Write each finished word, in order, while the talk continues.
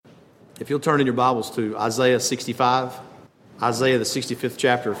If you'll turn in your Bibles to Isaiah 65, Isaiah the 65th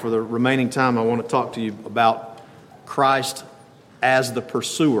chapter. For the remaining time, I want to talk to you about Christ as the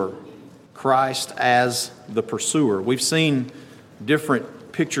pursuer. Christ as the pursuer. We've seen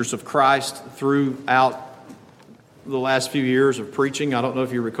different pictures of Christ throughout the last few years of preaching. I don't know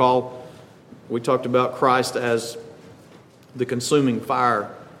if you recall, we talked about Christ as the consuming fire,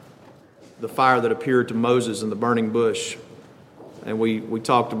 the fire that appeared to Moses in the burning bush. And we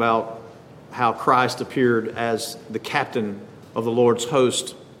talked about how Christ appeared as the captain of the Lord's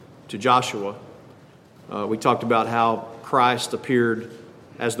host to Joshua. We talked about how Christ appeared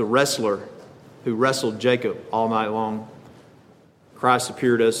as the wrestler who wrestled Jacob all night long. Christ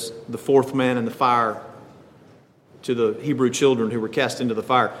appeared as the fourth man in the fire to the Hebrew children who were cast into the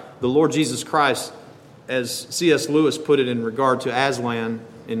fire. The Lord Jesus Christ, as C.S. Lewis put it in regard to Aslan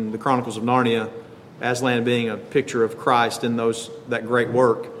in the Chronicles of Narnia, Aslan being a picture of Christ in that great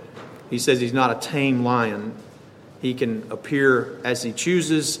work, he says he's not a tame lion. He can appear as he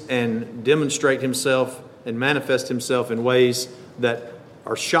chooses and demonstrate himself and manifest himself in ways that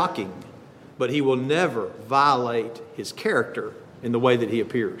are shocking, but he will never violate his character in the way that he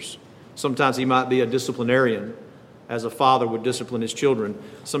appears. Sometimes he might be a disciplinarian, as a father would discipline his children.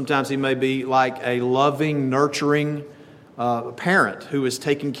 Sometimes he may be like a loving, nurturing parent who is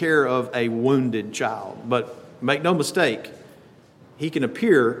taking care of a wounded child. But make no mistake, he can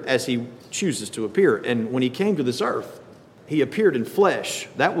appear as he chooses to appear. And when he came to this earth, he appeared in flesh.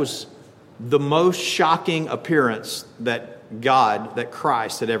 That was the most shocking appearance that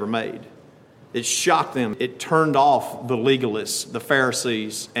Christ had ever made. It shocked them. It turned off the legalists, the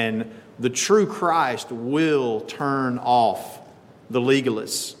Pharisees, and the true Christ will turn off the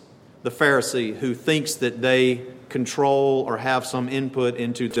legalists, the Pharisee who thinks that they control or have some input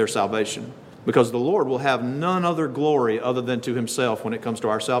into their salvation. Because the Lord will have none other glory other than to himself when it comes to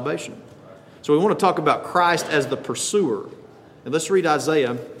our salvation. So we want to talk about Christ as the pursuer. And let's read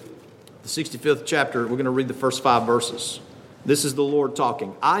Isaiah, the 65th chapter. We're going to read the first 5 verses. This is the Lord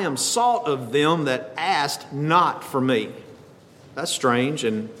talking. I am sought of them that asked not for me. That's strange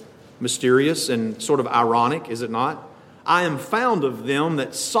and mysterious and sort of ironic, is it not? I am found of them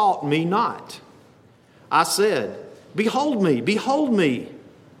that sought me not. I said, behold me,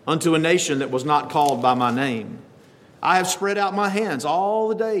 unto a nation that was not called by my name. I have spread out my hands all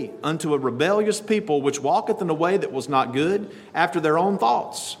the day unto a rebellious people which walketh in a way that was not good, after their own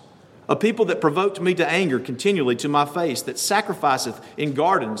thoughts. A people that provoked me to anger continually to my face, that sacrificeth in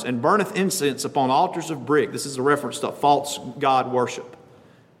gardens and burneth incense upon altars of brick. This is a reference to false god worship.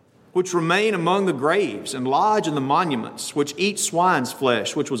 Which remain among the graves and lodge in the monuments, which eat swine's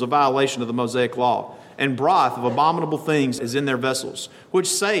flesh, which was a violation of the Mosaic law, and broth of abominable things is in their vessels, which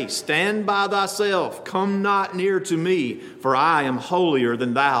say, stand by thyself, come not near to me, for I am holier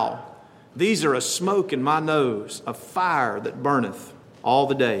than thou. These are a smoke in my nose, a fire that burneth all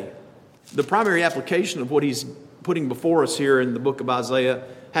the day. The primary application of what he's putting before us here in the book of Isaiah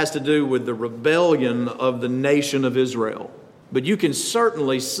has to do with the rebellion of the nation of Israel. But you can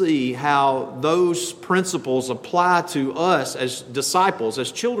certainly see how those principles apply to us as disciples,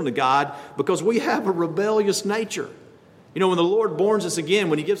 as children of God, because we have a rebellious nature. You know, when the Lord borns us again,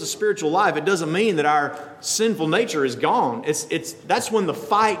 when he gives us spiritual life, it doesn't mean that our sinful nature is gone. That's when the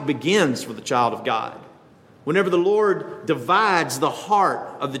fight begins for the child of God. Whenever the Lord divides the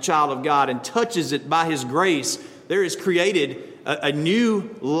heart of the child of God and touches it by his grace, there is created a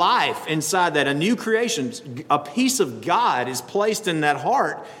new life inside that, a new creation. A piece of God is placed in that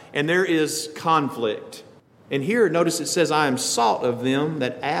heart, and there is conflict. And here, notice it says, I am sought of them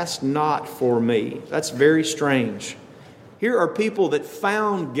that ask not for me. That's very strange. Here are people that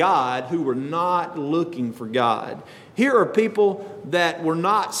found God who were not looking for God. Here are people that were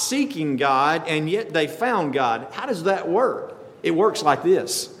not seeking God, and yet they found God. How does that work? It works like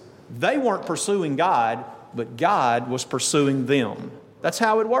this. They weren't pursuing God, but God was pursuing them. That's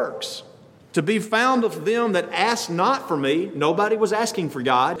how it works. To be found of them that ask not for me. Nobody was asking for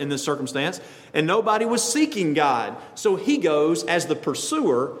God in this circumstance, and nobody was seeking God. So he goes as the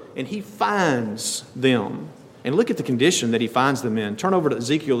pursuer, and he finds them. And look at the condition that he finds them in. Turn over to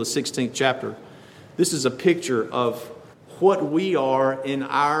Ezekiel, the 16th chapter. This is a picture of what we are in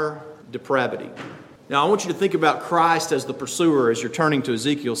our depravity. Now, I want you to think about Christ as the pursuer as you're turning to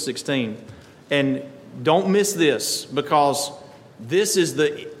Ezekiel 16. And don't miss this, because this is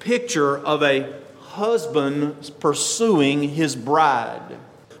the picture of a husband pursuing his bride.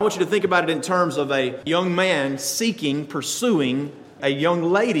 I want you to think about it in terms of a young man pursuing a young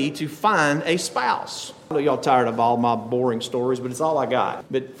lady to find a spouse. I know y'all tired of all my boring stories, but it's all I got.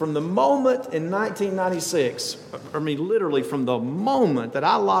 But from the moment in 1996, literally from the moment that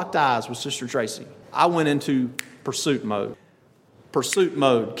I locked eyes with Sister Tracy, I went into pursuit mode. Pursuit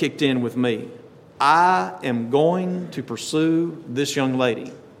mode kicked in with me. I am going to pursue this young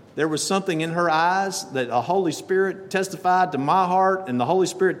lady. There was something in her eyes that the Holy Spirit testified to my heart, and the Holy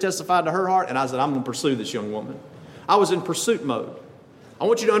Spirit testified to her heart, and I said, I'm going to pursue this young woman. I was in pursuit mode. I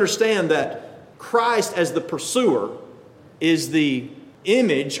want you to understand that Christ as the pursuer is the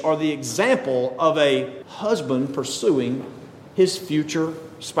image or the example of a husband pursuing his future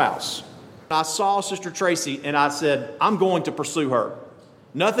spouse. I saw Sister Tracy and I said, I'm going to pursue her.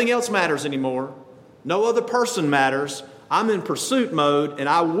 Nothing else matters anymore. No other person matters. I'm in pursuit mode and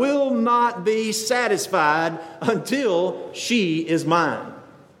I will not be satisfied until she is mine.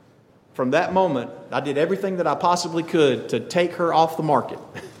 From that moment, I did everything that I possibly could to take her off the market.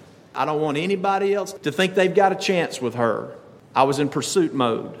 I don't want anybody else to think they've got a chance with her. I was in pursuit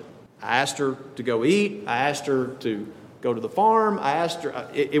mode. I asked her to go eat. I asked her to go to the farm. I asked her,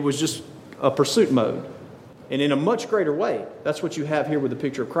 it was just a pursuit mode. And in a much greater way, that's what you have here with the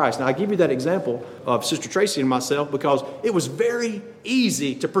picture of Christ. Now, I give you that example of Sister Tracy and myself because it was very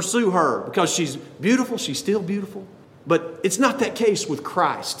easy to pursue her because she's beautiful. She's still beautiful. But it's not that case with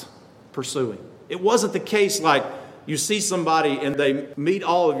Christ pursuing. It wasn't the case like you see somebody and they meet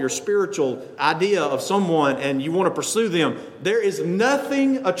all of your spiritual idea of someone and you want to pursue them. There is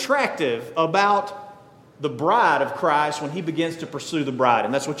nothing attractive about the bride of Christ when he begins to pursue the bride.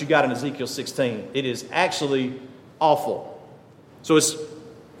 And that's what you got in Ezekiel 16. It is actually awful. So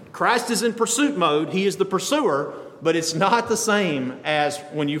Christ is in pursuit mode. He is the pursuer, but it's not the same as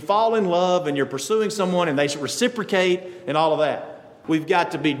when you fall in love and you're pursuing someone and they reciprocate and all of that. We've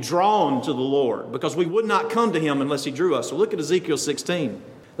got to be drawn to the Lord because we would not come to him unless he drew us. So look at Ezekiel 16.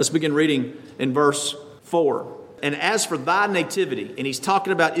 Let's begin reading in verse 4. And as for thy nativity, and he's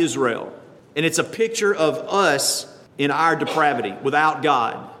talking about Israel, and it's a picture of us in our depravity without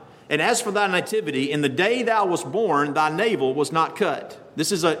God. And as for thy nativity, in the day thou wast born, thy navel was not cut.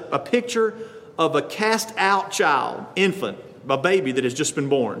 This is a picture of a cast out child, infant, a baby that has just been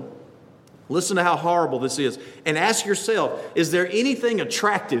born. Listen to how horrible this is. And ask yourself, is there anything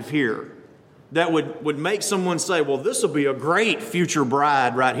attractive here that would make someone say, well, this will be a great future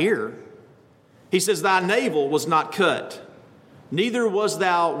bride right here? He says, thy navel was not cut. Neither was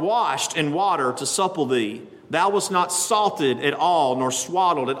thou washed in water to supple thee. Thou wast not salted at all, nor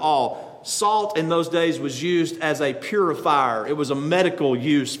swaddled at all. Salt in those days was used as a purifier. It was a medical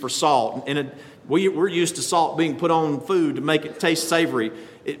use for salt. And we're used to salt being put on food to make it taste savory.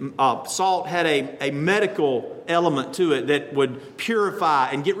 Salt had a medical element to it that would purify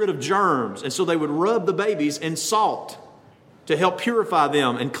and get rid of germs. And so they would rub the babies in salt to help purify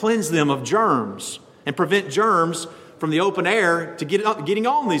them and cleanse them of germs and prevent germs from the open air to getting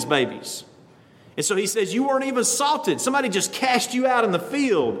on these babies. And so he says, you weren't even salted. Somebody just cast you out in the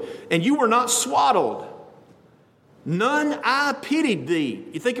field and you were not swaddled. None I pitied thee.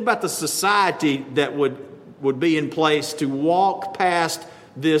 You think about the society that would be in place to walk past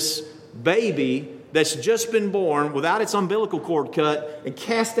this baby that's just been born without its umbilical cord cut and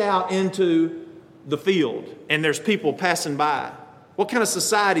cast out into the field. And there's people passing by. What kind of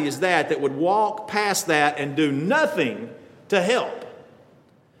society is that would walk past that and do nothing to help?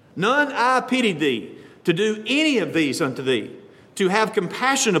 None I pitied thee to do any of these unto thee, to have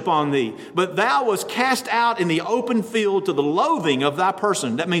compassion upon thee. But thou wast cast out in the open field to the loathing of thy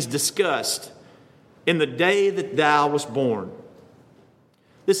person. That means disgust. In the day that thou wast born.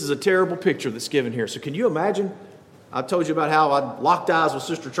 This is a terrible picture that's given here. So can you imagine? I told you about how I locked eyes with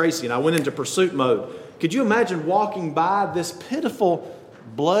Sister Tracy and I went into pursuit mode. Could you imagine walking by this pitiful,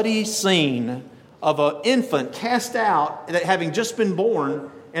 bloody scene of an infant cast out, that having just been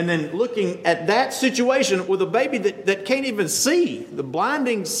born, and then looking at that situation with a baby that can't even see, the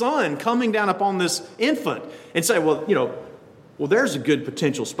blinding sun coming down upon this infant, and say, well, there's a good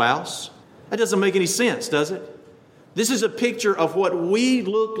potential spouse. That doesn't make any sense, does it? This is a picture of what we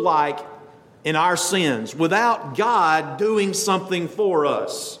look like in our sins without God doing something for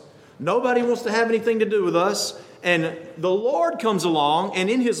us. Nobody wants to have anything to do with us. And the Lord comes along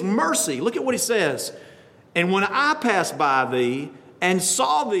and in his mercy, look at what he says. And when I passed by thee and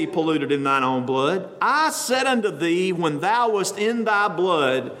saw thee polluted in thine own blood, I said unto thee, when thou wast in thy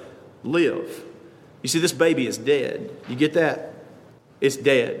blood, live. You see, this baby is dead. You get that? It's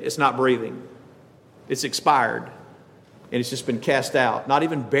dead. It's not breathing. It's expired. And it's just been cast out, not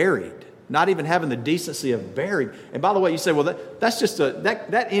even buried. Not even having the decency of burying. And by the way, you say, well, that's just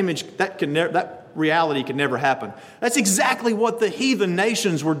that image that reality could never happen. That's exactly what the heathen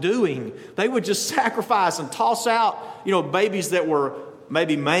nations were doing. They would just sacrifice and toss out, babies that were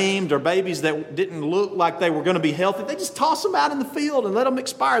maybe maimed or babies that didn't look like they were going to be healthy. They just toss them out in the field and let them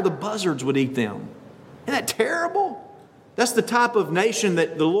expire. The buzzards would eat them. Isn't that terrible? That's the type of nation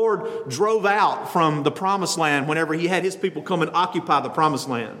that the Lord drove out from the promised land whenever he had his people come and occupy the promised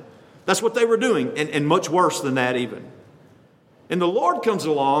land. That's what they were doing, and much worse than that even. And the Lord comes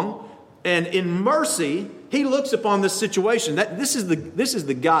along, and in mercy, he looks upon this situation. This is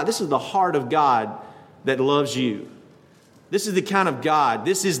the heart of God that loves you. This is the kind of God,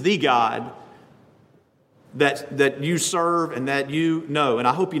 this is the God that you serve and that you know. And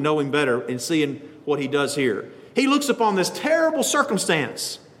I hope you know him better in seeing what he does here. He looks upon this terrible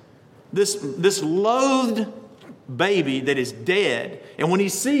circumstance, this loathed baby that is dead. And when he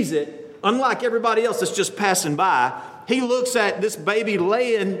sees it, unlike everybody else that's just passing by, he looks at this baby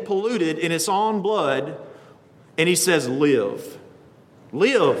laying polluted in its own blood, and he says, live.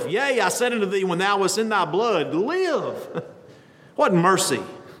 Live. Yea, I said unto thee when thou wast in thy blood, live. What mercy.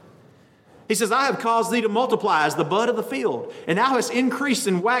 He says, I have caused thee to multiply as the bud of the field, and thou hast increased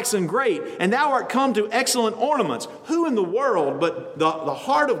and waxen great, and thou art come to excellent ornaments. Who in the world but the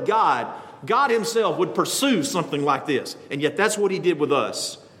heart of God, God himself, would pursue something like this? And yet that's what he did with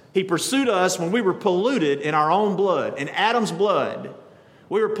us. He pursued us when we were polluted in our own blood, in Adam's blood.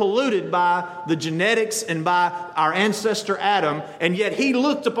 We were polluted by the genetics and by our ancestor Adam, and yet he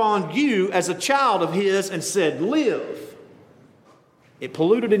looked upon you as a child of his and said, live. It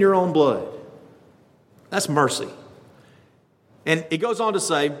polluted in your own blood. That's mercy. And it goes on to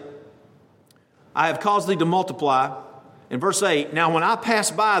say, I have caused thee to multiply. In verse 8, now when I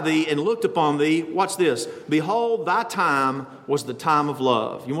passed by thee and looked upon thee, watch this, behold, thy time was the time of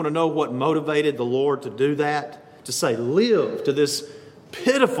love. You want to know what motivated the Lord to do that? To say, live to this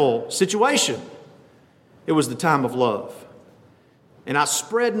pitiful situation. It was the time of love. And I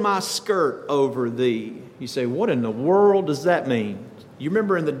spread my skirt over thee. You say, what in the world does that mean? You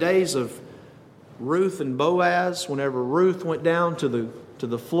remember in the days of Ruth and Boaz, whenever Ruth went down to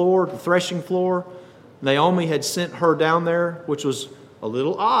the floor, the threshing floor, Naomi had sent her down there, which was a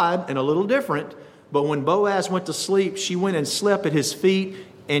little odd and a little different. But when Boaz went to sleep, she went and slept at his feet,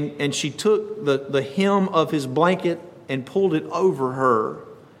 and she took the hem of his blanket and pulled it over her.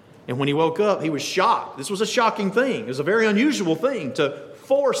 And when he woke up, he was shocked. This was a shocking thing. It was a very unusual thing to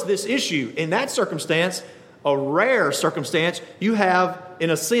force this issue. In that circumstance, a rare circumstance, you have, in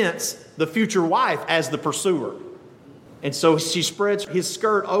a sense, the future wife as the pursuer. And so she spreads his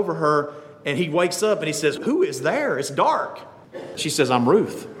skirt over her, and he wakes up and he says, who is there? It's dark. She says, I'm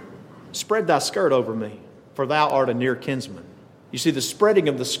Ruth. Spread thy skirt over me, for thou art a near kinsman. You see, the spreading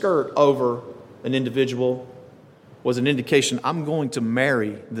of the skirt over an individual was an indication, I'm going to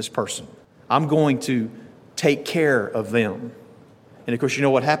marry this person. I'm going to take care of them. And of course, you know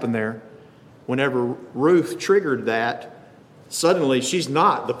what happened there? Whenever Ruth triggered that, suddenly she's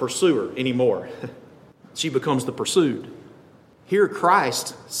not the pursuer anymore. She becomes the pursued. Here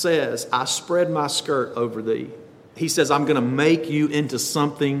Christ says, I spread my skirt over thee. He says, I'm going to make you into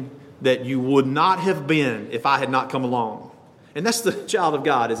something that you would not have been if I had not come along. And that's the child of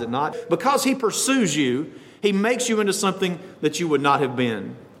God, is it not? Because he pursues you, he makes you into something that you would not have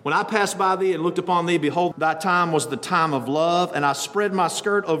been. When I passed by thee and looked upon thee, behold, thy time was the time of love, and I spread my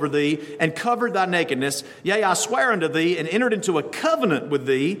skirt over thee and covered thy nakedness. Yea, I swear unto thee and entered into a covenant with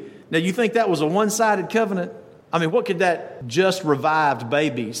thee. Now, you think that was a one-sided covenant? I mean, what could that just revived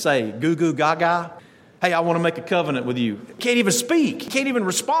baby say? Goo goo gaga? Hey, I want to make a covenant with you. Can't even speak. Can't even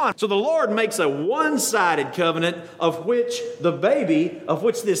respond. So the Lord makes a one-sided covenant of which the baby, of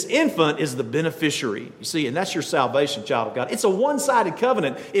which this infant is the beneficiary. You see, and that's your salvation, child of God. It's a one-sided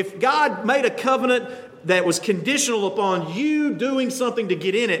covenant. If God made a covenant that was conditional upon you doing something to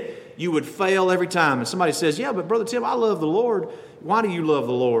get in it, you would fail every time. And somebody says, yeah, but Brother Tim, I love the Lord. Why do you love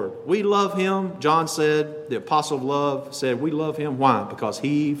the Lord? We love him. John said, the apostle of love said, we love him. Why? Because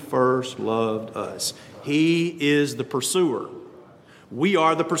he first loved us. He is the pursuer. We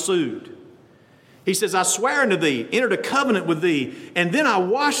are the pursued. He says, I swear unto thee, entered a covenant with thee, and then I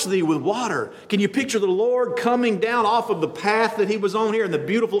washed thee with water. Can you picture the Lord coming down off of the path that he was on here and the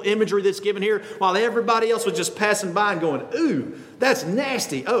beautiful imagery that's given here while everybody else was just passing by and going, ooh, that's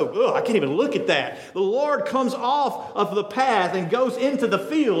nasty. Oh, I can't even look at that. The Lord comes off of the path and goes into the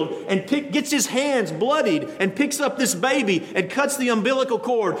field and gets his hands bloodied and picks up this baby and cuts the umbilical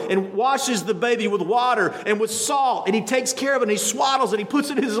cord and washes the baby with water and with salt, and he takes care of it and he swaddles it, he puts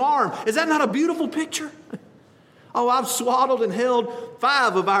it in his arm. Is that not a beautiful picture? Oh, I've swaddled and held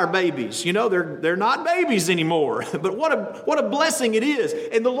 5 of our babies. You know, they're not babies anymore. But what a blessing it is.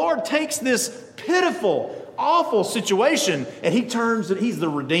 And the Lord takes this pitiful, awful situation and He turns it. He's the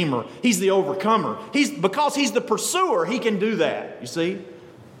Redeemer. He's the overcomer. Because He's the pursuer, He can do that, you see.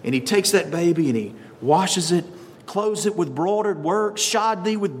 And He takes that baby and He washes it, clothes it with broidered work, shod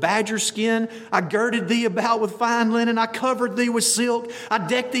thee with badger skin. I girded thee about with fine linen. I covered thee with silk. I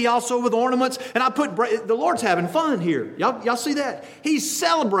decked thee also with ornaments. And I put, the Lord's having fun here. Y'all see that? He's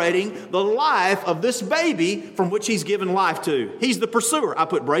celebrating the life of this baby from which He's given life to. He's the pursuer. I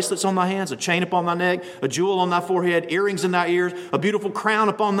put bracelets on thy hands, a chain upon thy neck, a jewel on thy forehead, earrings in thy ears, a beautiful crown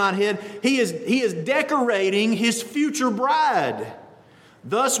upon thine head. He is decorating His future bride.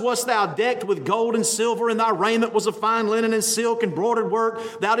 Thus wast thou decked with gold and silver, and thy raiment was of fine linen and silk and broidered work.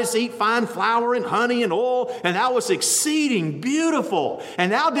 Thou didst eat fine flour and honey and oil, and thou wast exceeding beautiful,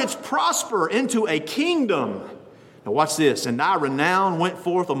 and thou didst prosper into a kingdom. Now watch this. And thy renown went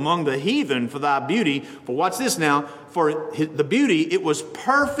forth among the heathen for thy beauty. For watch this now. For the beauty, it was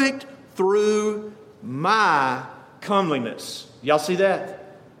perfect through my comeliness. Y'all see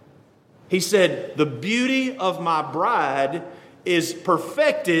that? He said, the beauty of my bride is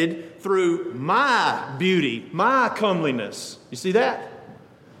perfected through my beauty, my comeliness. You see that?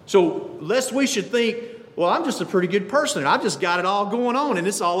 So lest we should think, well, I'm just a pretty good person and I just got it all going on and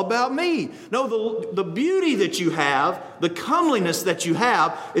it's all about me. No, the beauty that you have, the comeliness that you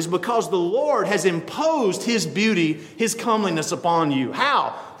have is because the Lord has imposed His beauty, His comeliness upon you.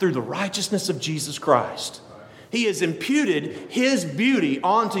 How? Through the righteousness of Jesus Christ. He has imputed His beauty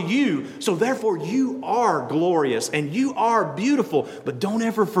onto you, so therefore you are glorious and you are beautiful. But don't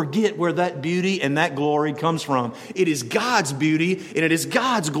ever forget where that beauty and that glory comes from. It is God's beauty and it is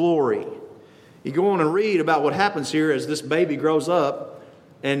God's glory. You go on and read about what happens here as this baby grows up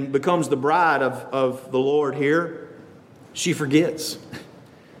and becomes the bride of the Lord here. She forgets.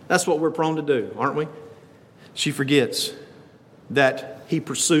 That's what we're prone to do, aren't we? She forgets that He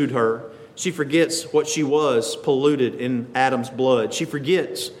pursued her. She forgets what she was polluted in Adam's blood. She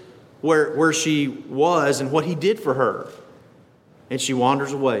forgets where she was and what He did for her. And she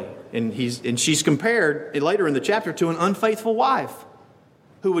wanders away. And she's compared later in the chapter to an unfaithful wife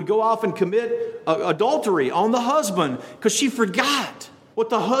who would go off and commit adultery on the husband because she forgot what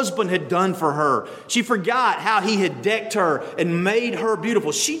the husband had done for her. She forgot how he had decked her and made her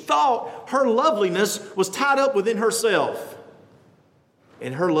beautiful. She thought her loveliness was tied up within herself.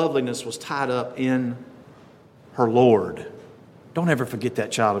 And her loveliness was tied up in her Lord. Don't ever forget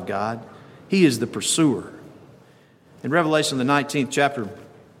that, child of God. He is the pursuer. In Revelation, the 19th chapter,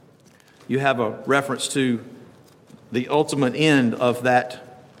 you have a reference to the ultimate end of that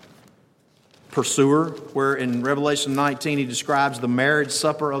pursuer, where in Revelation 19 he describes the marriage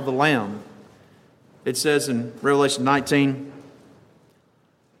supper of the Lamb. It says in Revelation 19,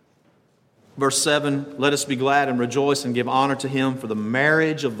 verse 7, let us be glad and rejoice and give honor to Him, for the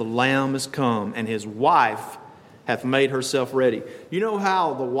marriage of the Lamb is come, and His wife hath made herself ready. You know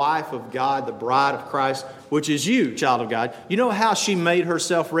how the wife of God, the bride of Christ, which is you, child of God, you know how she made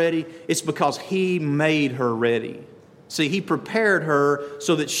herself ready? It's because He made her ready. See, He prepared her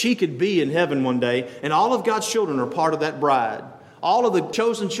so that she could be in heaven one day, and all of God's children are part of that bride. All of the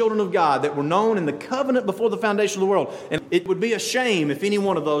chosen children of God that were known in the covenant before the foundation of the world. And it would be a shame if any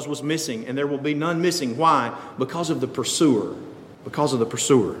one of those was missing, and there will be none missing. Why? Because of the pursuer. Because of the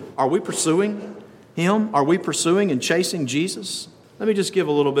pursuer. Are we pursuing Him? Are we pursuing and chasing Jesus? Let me just give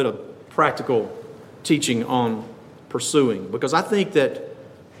a little bit of practical teaching on pursuing, because I think that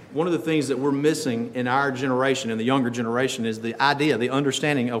one of the things that we're missing in our generation, in the younger generation, is the idea, the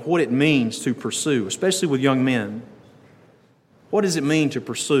understanding of what it means to pursue, especially with young men. What does it mean to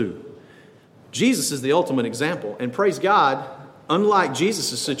pursue? Jesus is the ultimate example. And praise God, unlike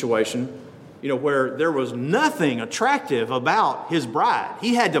Jesus' situation, where there was nothing attractive about His bride.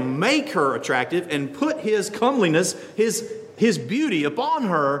 He had to make her attractive and put His comeliness, His beauty upon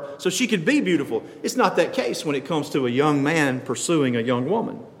her so she could be beautiful. It's not that case when it comes to a young man pursuing a young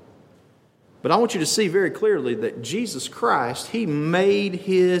woman. But I want you to see very clearly that Jesus Christ, He made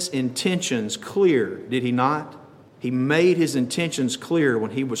His intentions clear, did He not? He made His intentions clear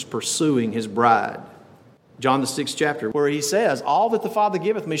when He was pursuing His bride. John the 6th chapter, where He says, all that the Father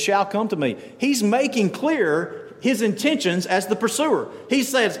giveth me shall come to me. He's making clear His intentions as the pursuer. He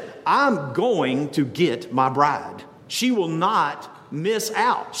says, I'm going to get my bride. She will not miss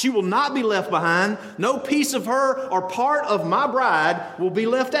out. She will not be left behind. No piece of her or part of my bride will be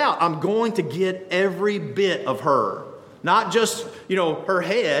left out. I'm going to get every bit of her. Not just, her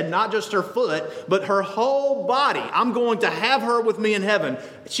head, not just her foot, but her whole body. I'm going to have her with me in heaven.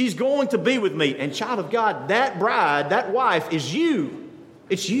 She's going to be with me. And child of God, that bride, that wife is you.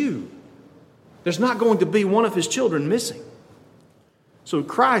 It's you. There's not going to be one of his children missing. So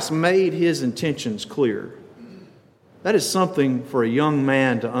Christ made his intentions clear. That is something for a young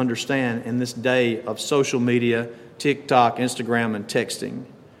man to understand in this day of social media, TikTok, Instagram, and texting.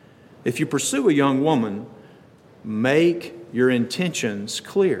 If you pursue a young woman, make your intentions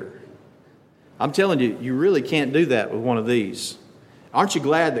clear. I'm telling you, you really can't do that with one of these. Aren't you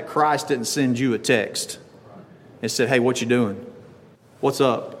glad that Christ didn't send you a text and said, hey, what you doing? What's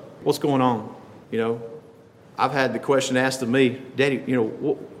up? What's going on? I've had the question asked of me, Daddy,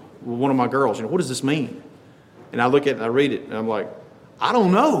 one of my girls, what does this mean? And I look at it and I read it and I'm like, I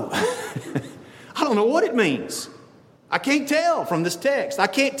don't know. I don't know what it means. I can't tell from this text. I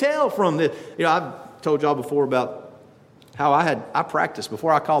can't tell from this. I've told y'all before about how I practiced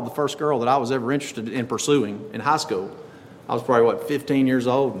before I called the first girl that I was ever interested in pursuing in high school. I was probably, 15 years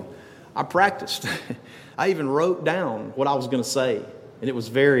old. And I practiced. I even wrote down what I was going to say. And it was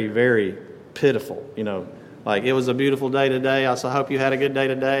very, very pitiful, Like, it was a beautiful day today. I hope you had a good day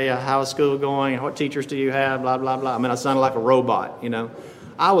today. How is school going? What teachers do you have? Blah, blah, blah. I sounded like a robot,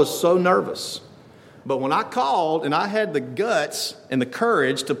 I was so nervous. But when I called and I had the guts and the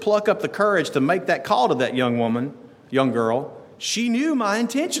courage to pluck up the courage to make that call to that young girl, she knew my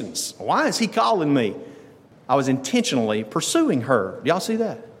intentions. Why is he calling me? I was intentionally pursuing her. Do y'all see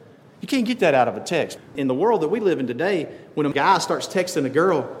that? You can't get that out of a text. In the world that we live in today, when a guy starts texting a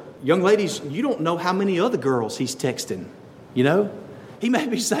girl, young ladies, you don't know how many other girls he's texting, He may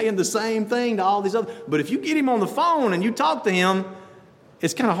be saying the same thing to all these other, but if you get him on the phone and you talk to him,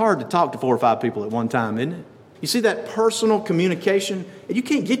 it's kind of hard to talk to 4 or 5 people at one time, isn't it? You see that personal communication? And you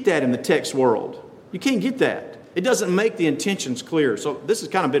can't get that in the text world. You can't get that. It doesn't make the intentions clear. So this has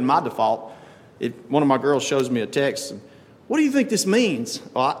kind of been my default. One of my girls shows me a text. And, what do you think this means?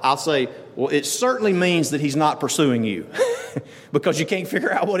 Well, I'll say, well, it certainly means that he's not pursuing you because you can't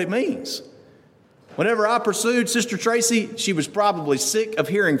figure out what it means. Whenever I pursued Sister Tracy, she was probably sick of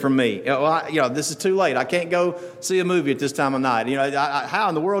hearing from me. This is too late. I can't go see a movie at this time of night. How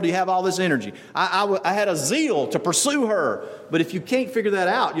in the world do you have all this energy? I had a zeal to pursue her. But if you can't figure that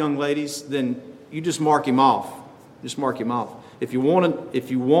out, young ladies, then you just mark him off. Just mark him off. If you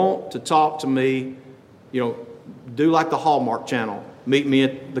want to talk to me, do like the Hallmark Channel. Meet me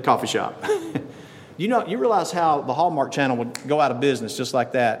at the coffee shop. You realize how the Hallmark Channel would go out of business just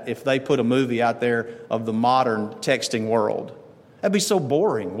like that if they put a movie out there of the modern texting world. That'd be so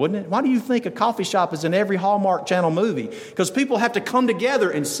boring, wouldn't it? Why do you think a coffee shop is in every Hallmark Channel movie? Because people have to come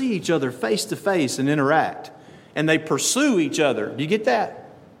together and see each other face to face and interact. And they pursue each other. Do you get that?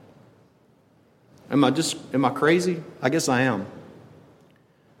 Am I crazy? I guess I am.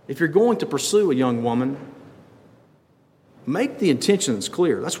 If you're going to pursue a young woman, make the intentions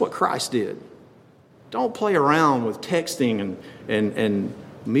clear. That's what Christ did. Don't play around with texting and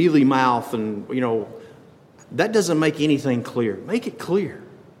mealy mouth and, that doesn't make anything clear. Make it clear.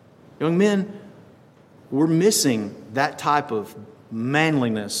 Young men, we're missing that type of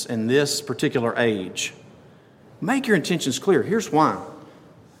manliness in this particular age. Make your intentions clear. Here's why.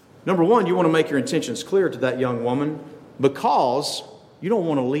 Number one, you want to make your intentions clear to that young woman because you don't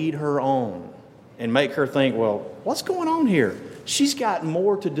want to lead her on and make her think, well, what's going on here? She's got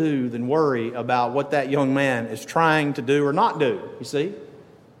more to do than worry about what that young man is trying to do or not do, you see?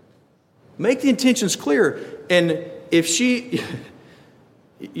 Make the intentions clear. And if she,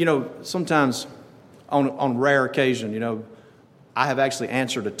 sometimes on rare occasion, I have actually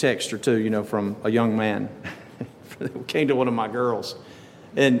answered a text or two, from a young man who came to one of my girls.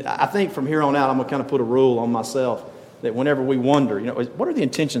 And I think from here on out, I'm going to kind of put a rule on myself that whenever we wonder, what are the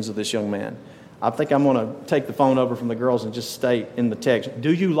intentions of this young man? I think I'm going to take the phone over from the girls and just state in the text,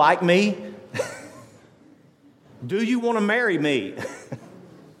 do you like me? Do you want to marry me?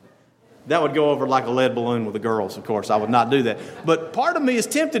 That would go over like a lead balloon with the girls, of course. I would not do that. But part of me is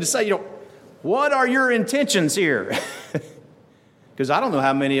tempted to say, what are your intentions here? Because I don't know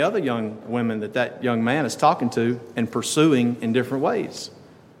how many other young women that young man is talking to and pursuing in different ways.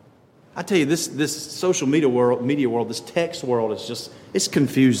 I tell you, this social media world, this text world it's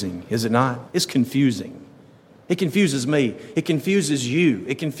confusing, is it not? It's confusing. It confuses me. It confuses you.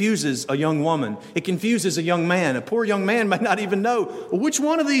 It confuses a young woman. It confuses a young man. A poor young man may not even know, which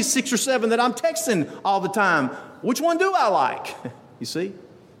one of these 6 or 7 that I'm texting all the time, which one do I like? You see?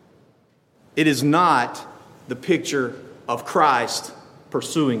 It is not the picture of Christ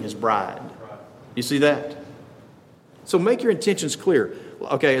pursuing his bride. You see that? So make your intentions clear.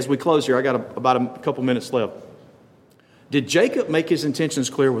 Okay, as we close here, I got about a couple minutes left. Did Jacob make his intentions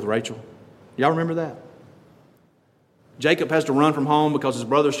clear with Rachel? Y'all remember that? Jacob has to run from home because his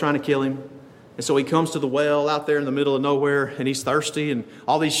brother's trying to kill him. And so he comes to the well out there in the middle of nowhere, and he's thirsty, and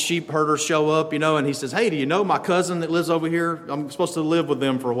all these sheep herders show up, and he says, hey, do you know my cousin that lives over here? I'm supposed to live with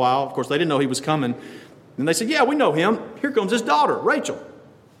them for a while. Of course, they didn't know he was coming. And they said, yeah, we know him. Here comes his daughter, Rachel.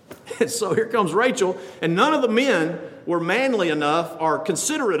 And so here comes Rachel, and none of the men were manly enough or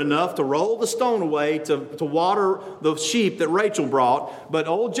considerate enough to roll the stone away to water the sheep that Rachel brought. But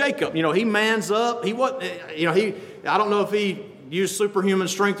old Jacob, he mans up. He wasn't, I don't know if he used superhuman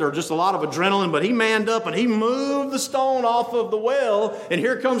strength or just a lot of adrenaline, but he manned up and he moved the stone off of the well. And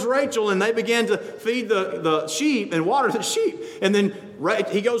here comes Rachel, and they began to feed the sheep and water the sheep. And then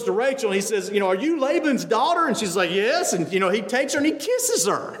he goes to Rachel and he says, are you Laban's daughter? And she's like, yes. And, he takes her and he kisses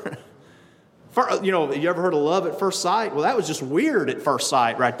her. You ever heard of love at first sight? Well, that was just weird at first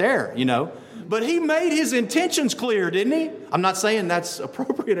sight right there, But he made his intentions clear, didn't he? I'm not saying that's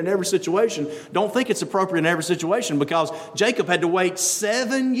appropriate in every situation. Don't think it's appropriate in every situation, because Jacob had to wait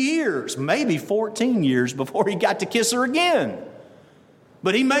 7 years, maybe 14 years, before he got to kiss her again.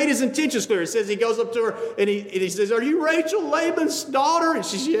 But he made his intentions clear. It says he goes up to her and he says, are you Rachel, Laban's daughter? And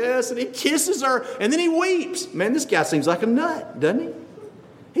she says, yes. And he kisses her and then he weeps. Man, this guy seems like a nut, doesn't he?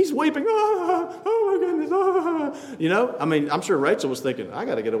 He's weeping. Oh my goodness. I'm sure Rachel was thinking, I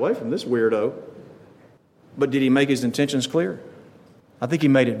got to get away from this weirdo. But did he make his intentions clear? I think he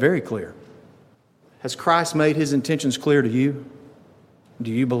made it very clear. Has Christ made his intentions clear to you?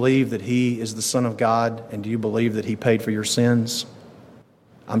 Do you believe that he is the Son of God? And do you believe that he paid for your sins?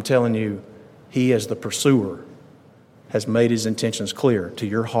 I'm telling you, he as the pursuer has made his intentions clear to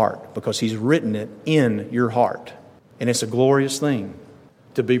your heart, because he's written it in your heart. And it's a glorious thing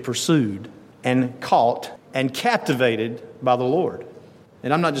to be pursued and caught and captivated by the Lord.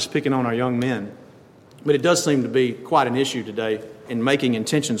 And I'm not just picking on our young men, but it does seem to be quite an issue today in making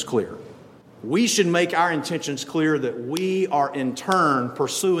intentions clear. We should make our intentions clear that we are in turn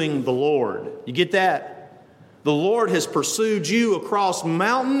pursuing the Lord. You get that? The Lord has pursued you across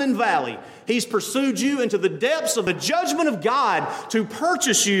mountain and valley. He's pursued you into the depths of the judgment of God to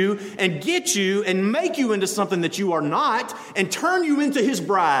purchase you and get you and make you into something that you are not and turn you into his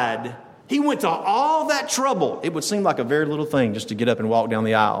bride. He went to all that trouble. It would seem like a very little thing just to get up and walk down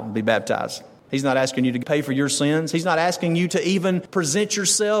the aisle and be baptized. He's not asking you to pay for your sins. He's not asking you to even present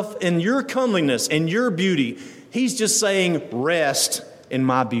yourself in your comeliness and your beauty. He's just saying, rest in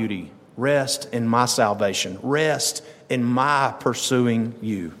my beauty. Rest in my salvation. Rest in my pursuing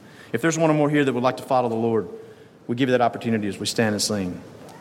you. If there's one or more here that would like to follow the Lord, we give you that opportunity as we stand and sing.